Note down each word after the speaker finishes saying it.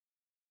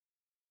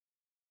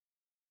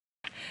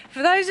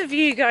for those of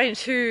you going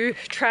to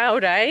trail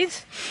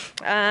days,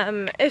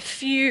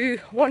 if you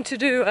want to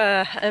do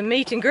a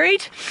meet and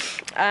greet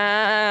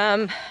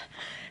and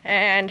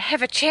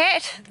have a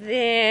chat,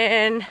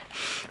 then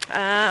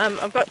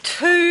I've got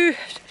two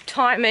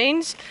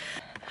timings.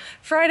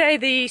 Friday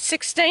the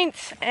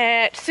 16th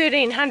at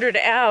 1300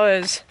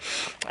 hours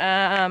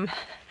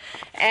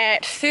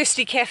at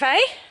Thirsty Cafe,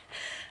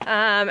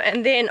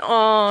 and then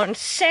on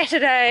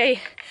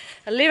Saturday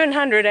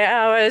 1100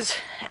 hours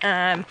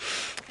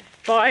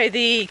by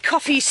the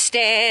coffee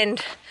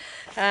stand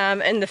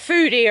in the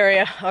food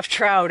area of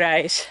trail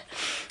days,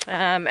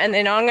 and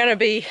then I'm going to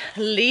be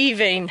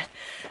leaving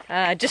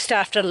just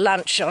after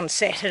lunch on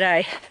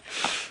Saturday,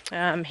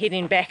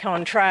 heading back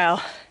on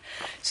trail.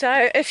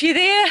 So if you're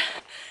there,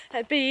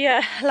 it'd be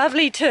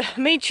lovely to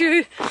meet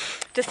you,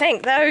 to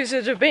thank those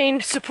that have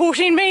been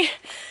supporting me,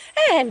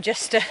 and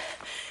just to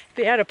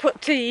be able to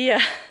put the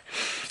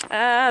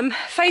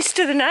face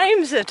to the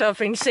names that I've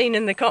been seeing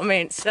in the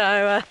comments.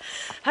 So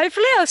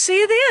hopefully I'll see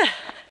you there.